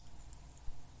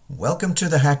Welcome to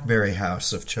the Hackberry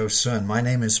House of Chosun. My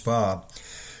name is Bob.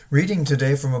 Reading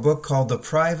today from a book called The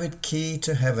Private Key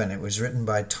to Heaven. It was written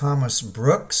by Thomas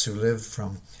Brooks, who lived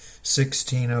from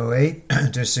 1608 to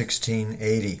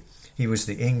 1680. He was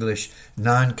the English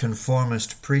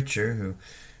nonconformist preacher who,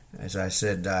 as I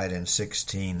said, died in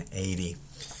 1680.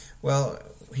 Well,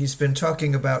 he's been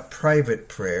talking about private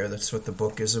prayer. That's what the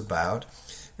book is about.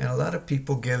 And a lot of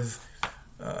people give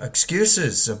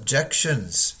excuses,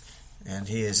 objections, and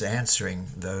he is answering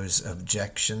those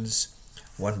objections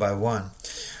one by one.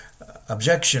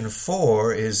 Objection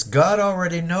 4 is God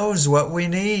already knows what we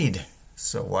need,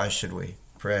 so why should we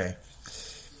pray?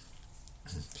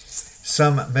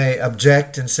 Some may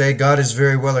object and say God is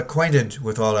very well acquainted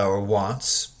with all our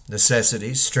wants,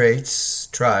 necessities, straits,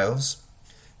 trials.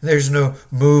 There's no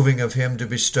moving of him to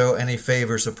bestow any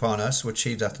favors upon us which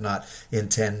he doth not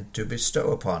intend to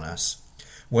bestow upon us,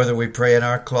 whether we pray in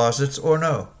our closets or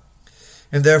no.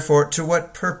 And therefore, to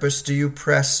what purpose do you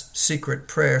press secret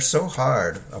prayer so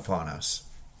hard upon us?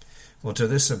 Well, to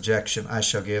this objection, I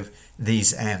shall give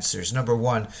these answers. Number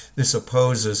 1, this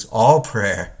opposes all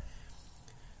prayer.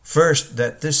 First,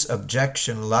 that this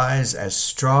objection lies as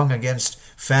strong against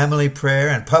family prayer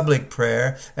and public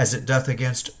prayer as it doth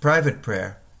against private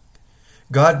prayer.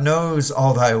 God knows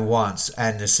all thy wants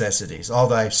and necessities, all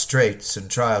thy straits and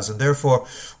trials, and therefore,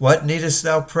 what needest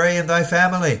thou pray in thy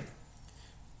family?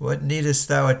 What needest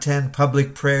thou attend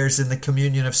public prayers in the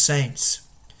communion of saints?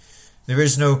 There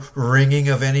is no wringing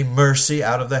of any mercy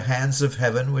out of the hands of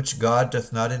heaven, which God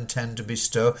doth not intend to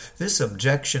bestow. This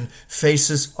objection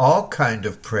faces all kind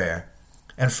of prayer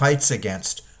and fights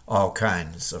against all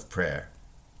kinds of prayer.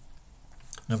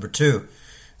 Number 2,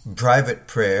 private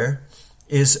prayer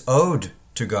is owed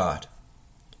to God.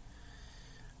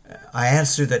 I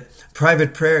answer that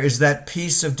private prayer is that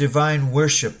piece of divine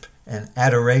worship and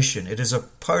adoration. It is a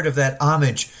part of that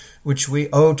homage which we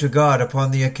owe to God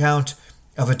upon the account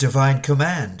of a divine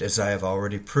command, as I have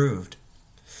already proved.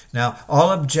 Now,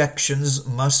 all objections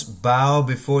must bow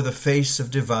before the face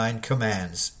of divine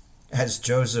commands, as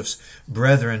Joseph's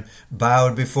brethren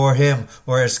bowed before him,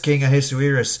 or as King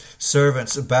Ahasuerus'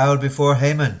 servants bowed before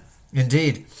Haman.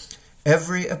 Indeed,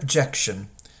 every objection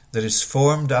that is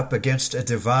formed up against a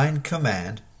divine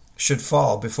command should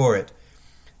fall before it,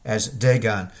 as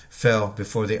Dagon fell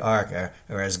before the ark,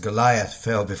 or as Goliath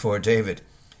fell before David.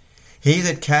 He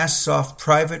that casts off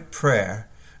private prayer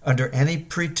under any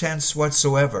pretense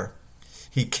whatsoever,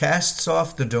 he casts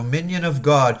off the dominion of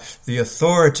God, the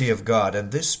authority of God,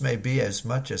 and this may be as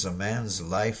much as a man's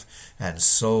life and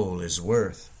soul is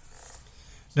worth.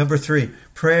 Number 3,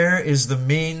 prayer is the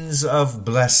means of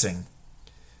blessing.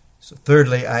 So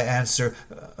thirdly, I answer,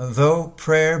 though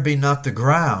prayer be not the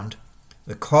ground,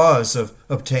 the cause of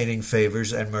obtaining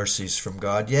favors and mercies from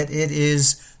God, yet it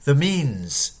is the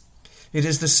means. It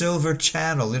is the silver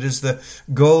channel, it is the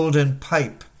golden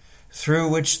pipe through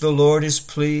which the Lord is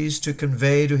pleased to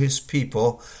convey to his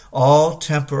people all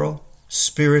temporal,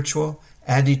 spiritual,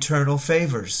 and eternal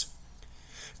favors.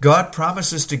 God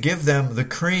promises to give them the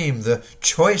cream, the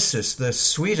choicest, the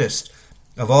sweetest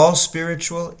of all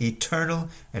spiritual, eternal,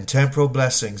 and temporal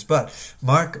blessings. But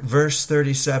mark verse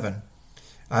 37,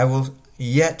 I will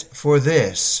yet for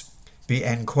this be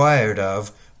enquired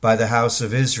of by the house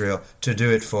of Israel to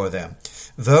do it for them.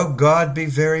 Though God be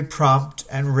very prompt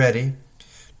and ready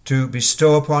to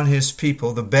bestow upon his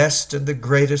people the best and the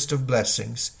greatest of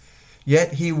blessings,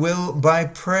 yet he will by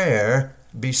prayer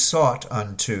be sought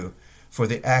unto for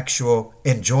the actual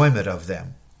enjoyment of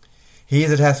them. He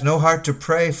that hath no heart to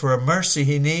pray for a mercy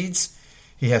he needs,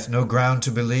 he hath no ground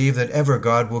to believe that ever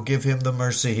God will give him the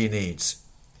mercy he needs.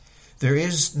 There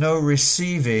is no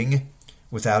receiving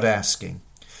without asking,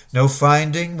 no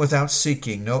finding without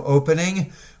seeking, no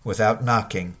opening without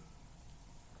knocking.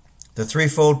 The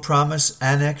threefold promise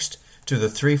annexed to the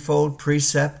threefold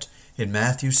precept in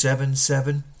Matthew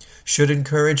 7:7 should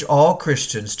encourage all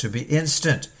Christians to be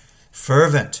instant,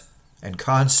 fervent, and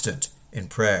constant in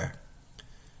prayer.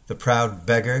 The proud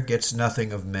beggar gets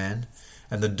nothing of men,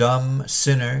 and the dumb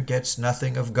sinner gets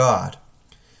nothing of God.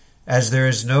 As there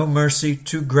is no mercy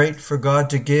too great for God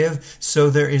to give,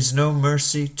 so there is no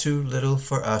mercy too little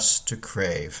for us to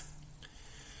crave.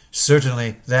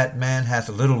 Certainly that man hath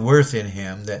little worth in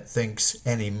him that thinks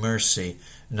any mercy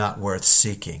not worth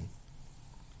seeking.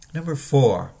 Number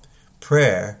 4,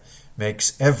 prayer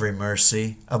makes every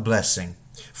mercy a blessing.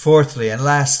 Fourthly and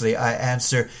lastly, I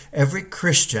answer, every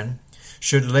Christian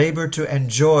should labor to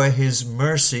enjoy his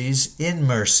mercies in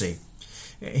mercy.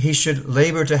 He should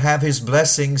labor to have his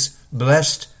blessings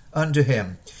blessed unto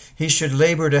him. He should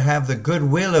labor to have the good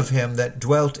will of him that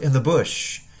dwelt in the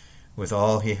bush with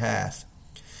all he hath.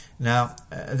 Now,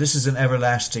 this is an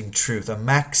everlasting truth, a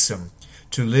maxim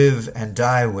to live and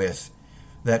die with,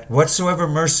 that whatsoever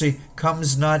mercy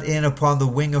comes not in upon the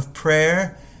wing of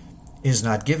prayer is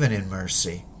not given in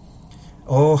mercy.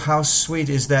 Oh, how sweet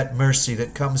is that mercy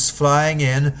that comes flying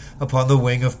in upon the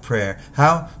wing of prayer.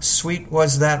 How sweet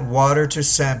was that water to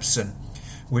Samson,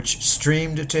 which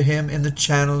streamed to him in the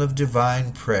channel of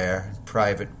divine prayer,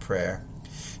 private prayer.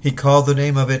 He called the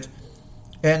name of it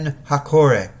En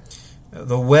Hakore,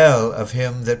 the well of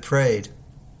him that prayed.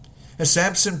 As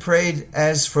Samson prayed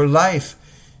as for life,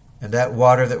 and that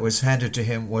water that was handed to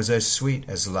him was as sweet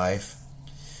as life.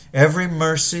 Every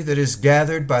mercy that is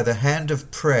gathered by the hand of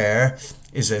prayer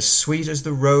is as sweet as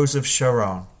the rose of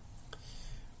Sharon.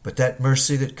 But that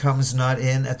mercy that comes not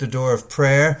in at the door of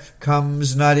prayer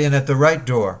comes not in at the right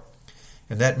door.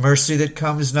 And that mercy that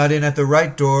comes not in at the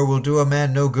right door will do a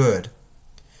man no good.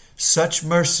 Such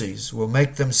mercies will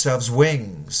make themselves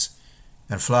wings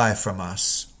and fly from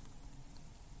us.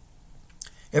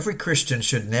 Every Christian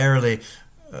should narrowly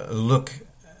look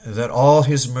that all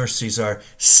his mercies are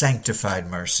sanctified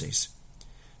mercies.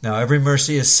 Now, every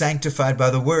mercy is sanctified by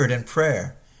the word and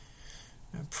prayer.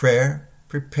 Prayer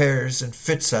prepares and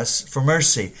fits us for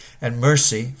mercy, and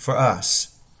mercy for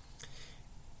us.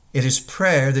 It is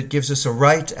prayer that gives us a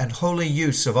right and holy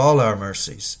use of all our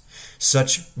mercies.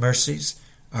 Such mercies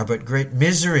are but great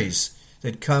miseries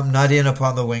that come not in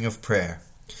upon the wing of prayer.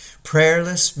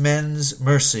 Prayerless men's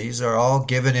mercies are all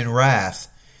given in wrath.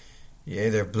 Yea,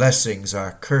 their blessings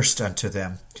are cursed unto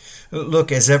them.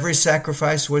 Look, as every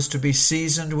sacrifice was to be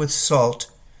seasoned with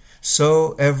salt,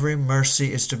 so every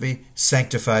mercy is to be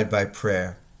sanctified by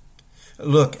prayer.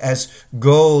 Look, as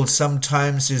gold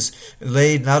sometimes is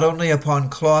laid not only upon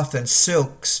cloth and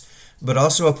silks, but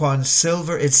also upon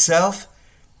silver itself,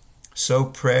 so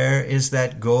prayer is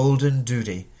that golden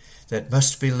duty that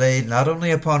must be laid not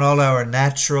only upon all our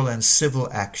natural and civil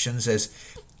actions, as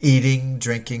eating,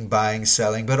 drinking, buying,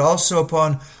 selling, but also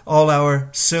upon all our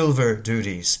silver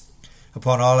duties,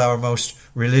 upon all our most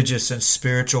religious and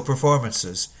spiritual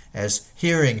performances, as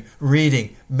hearing,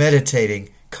 reading, meditating,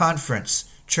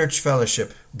 conference, church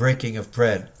fellowship, breaking of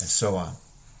bread, and so on.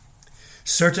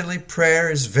 Certainly prayer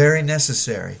is very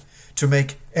necessary to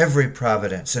make every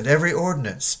providence and every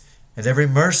ordinance and every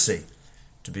mercy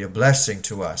to be a blessing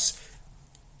to us.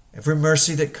 Every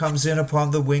mercy that comes in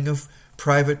upon the wing of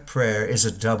private prayer is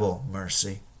a double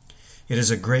mercy. It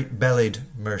is a great-bellied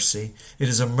mercy. It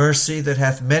is a mercy that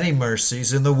hath many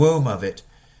mercies in the womb of it.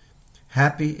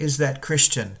 Happy is that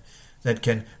Christian that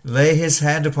can lay his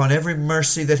hand upon every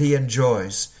mercy that he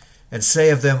enjoys, and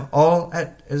say of them all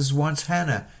as once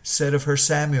Hannah said of her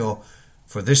Samuel,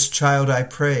 For this child I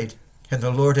prayed, and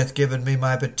the Lord hath given me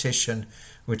my petition,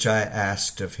 which I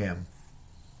asked of him.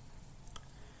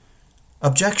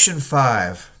 Objection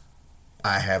 5.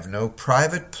 I have no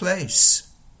private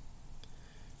place.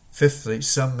 Fifthly,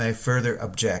 some may further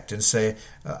object and say,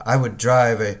 I would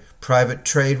drive a private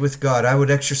trade with God. I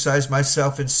would exercise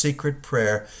myself in secret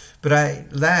prayer, but I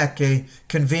lack a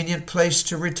convenient place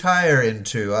to retire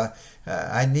into.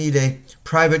 I need a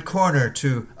private corner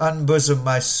to unbosom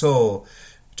my soul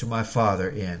to my Father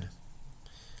in.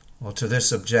 Well, to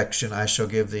this objection I shall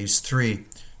give these 3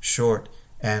 short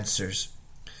answers.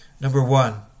 Number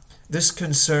 1, this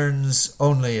concerns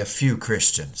only a few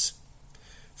Christians.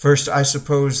 First, I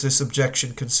suppose this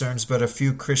objection concerns but a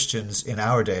few Christians in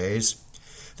our days,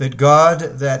 that God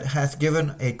that hath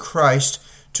given a Christ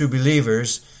to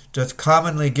believers doth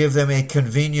commonly give them a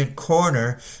convenient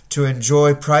corner to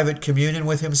enjoy private communion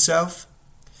with himself.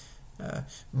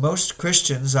 Most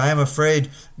Christians, I am afraid,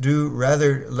 do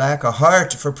rather lack a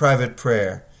heart for private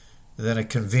prayer than a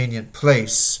convenient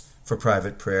place for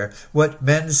private prayer. What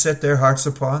men set their hearts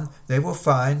upon, they will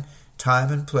find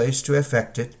time and place to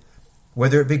effect it,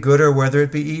 whether it be good or whether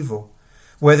it be evil,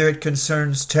 whether it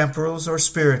concerns temporals or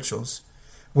spirituals,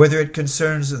 whether it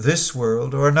concerns this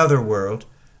world or another world,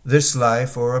 this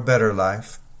life or a better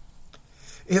life.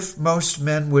 If most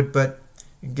men would but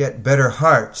get better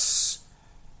hearts,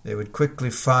 they would quickly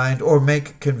find or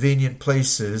make convenient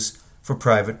places for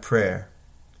private prayer.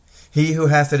 He who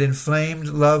hath an inflamed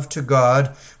love to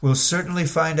God will certainly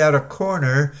find out a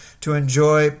corner to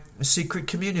enjoy secret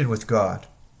communion with God.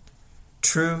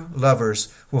 True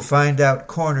lovers will find out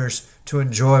corners to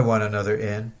enjoy one another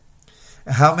in.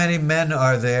 How many men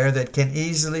are there that can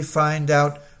easily find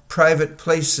out private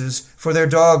places for their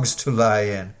dogs to lie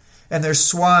in, and their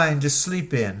swine to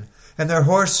sleep in, and their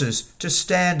horses to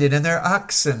stand in, and their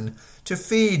oxen to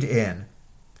feed in,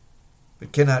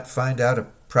 but cannot find out a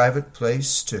private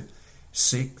place to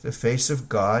seek the face of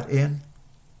God in?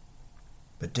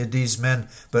 But did these men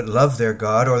but love their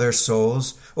God, or their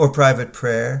souls, or private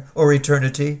prayer, or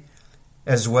eternity,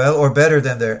 as well or better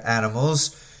than their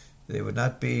animals, they would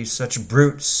not be such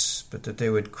brutes, but that they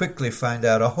would quickly find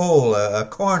out a hole, a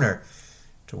corner,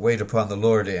 to wait upon the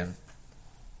Lord in.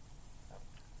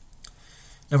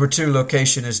 Number 2,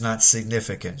 location is not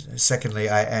significant. Secondly,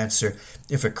 I answer,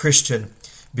 if a Christian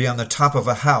be on the top of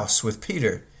a house with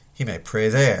Peter, he may pray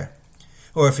there.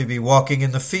 Or if he be walking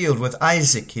in the field with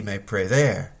Isaac, he may pray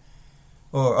there.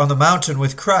 Or on the mountain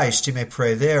with Christ, he may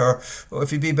pray there. Or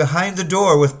if he be behind the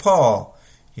door with Paul,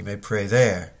 he may pray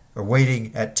there. Or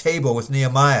waiting at table with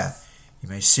Nehemiah, he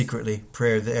may secretly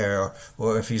pray there.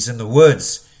 Or if he's in the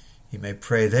woods, he may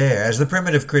pray there, as the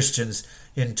primitive Christians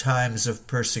in times of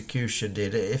persecution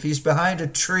did. If he's behind a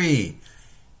tree,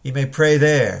 he may pray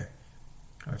there.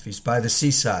 Or if he's by the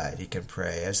seaside, he can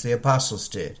pray, as the apostles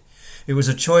did. It was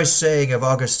a choice saying of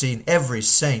Augustine, every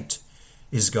saint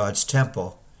is God's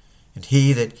temple, and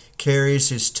he that carries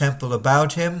his temple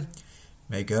about him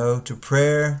may go to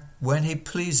prayer when he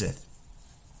pleaseth.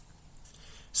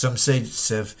 Some saints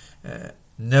have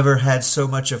never had so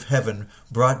much of heaven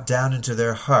brought down into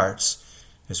their hearts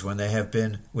as when they have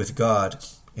been with God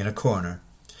in a corner.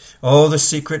 All the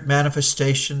secret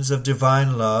manifestations of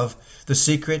divine love, the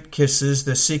secret kisses,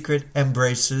 the secret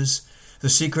embraces, the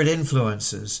secret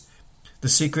influences, the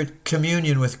secret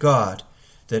communion with God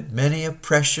that many a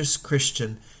precious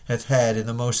Christian hath had in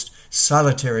the most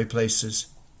solitary places.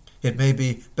 It may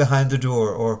be behind the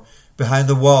door, or behind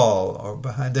the wall, or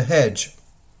behind the hedge,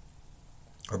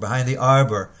 or behind the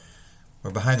arbor,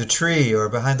 or behind the tree, or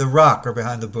behind the rock, or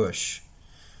behind the bush.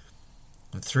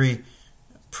 And 3,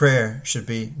 prayer should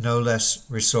be no less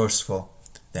resourceful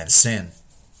than sin.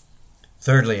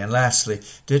 Thirdly and lastly,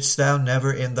 didst thou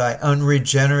never in thy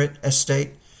unregenerate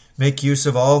estate make use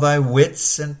of all thy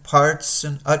wits and parts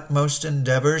and utmost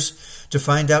endeavors to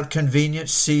find out convenient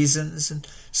seasons and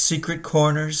secret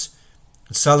corners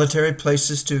and solitary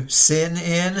places to sin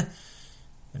in,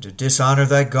 and to dishonor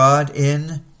thy God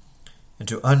in, and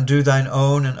to undo thine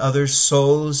own and others'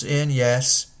 souls in?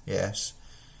 Yes,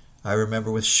 I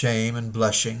remember with shame and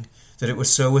blushing that it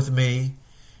was so with me,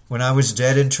 when I was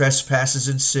dead in trespasses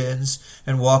and sins,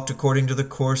 and walked according to the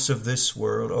course of this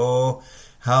world. Oh,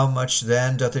 how much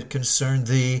then doth it concern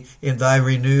thee in thy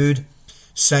renewed,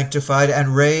 sanctified,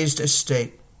 and raised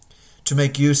estate, to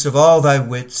make use of all thy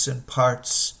wits and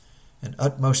parts and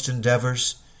utmost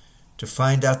endeavors, to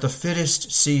find out the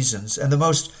fittest seasons and the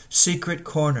most secret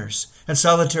corners and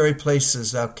solitary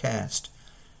places thou canst,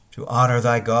 to honor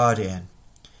thy God in,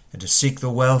 and to seek the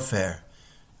welfare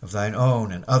of thine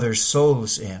own and others'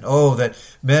 souls in. Oh, that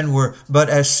men were but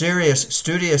as serious,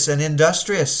 studious, and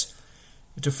industrious,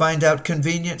 to find out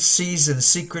convenient seasons,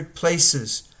 secret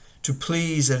places, to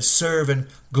please and serve and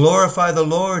glorify the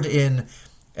Lord in,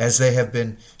 as they have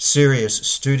been serious,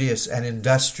 studious, and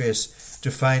industrious to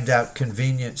find out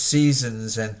convenient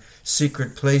seasons and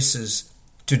secret places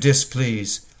to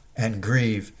displease and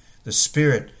grieve the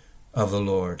Spirit of the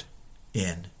Lord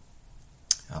in.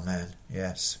 Amen.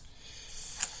 Yes.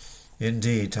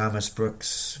 Indeed, Thomas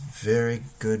Brooks, very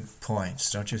good points,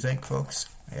 don't you think, folks?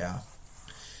 Yeah.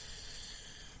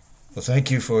 Well, thank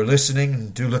you for listening,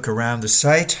 and do look around the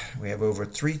site. We have over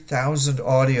 3,000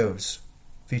 audios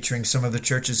featuring some of the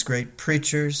church's great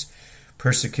preachers,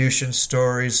 persecution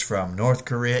stories from North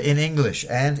Korea in English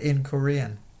and in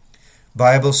Korean,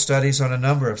 Bible studies on a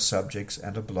number of subjects,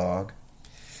 and a blog.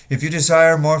 If you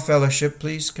desire more fellowship,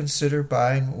 please consider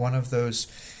buying one of those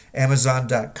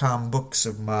Amazon.com books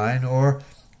of mine, or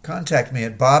contact me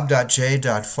at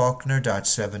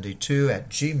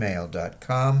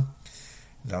bob.j.faulkner.72@gmail.com.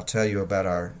 and I'll tell you about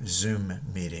our Zoom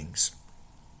meetings.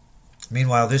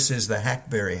 Meanwhile, this is the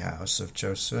Hackberry House of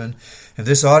Chosun, and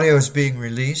this audio is being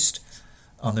released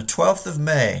on the 12th of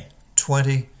May,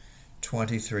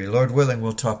 2023. Lord willing,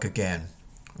 we'll talk again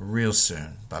real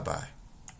soon. Bye-bye.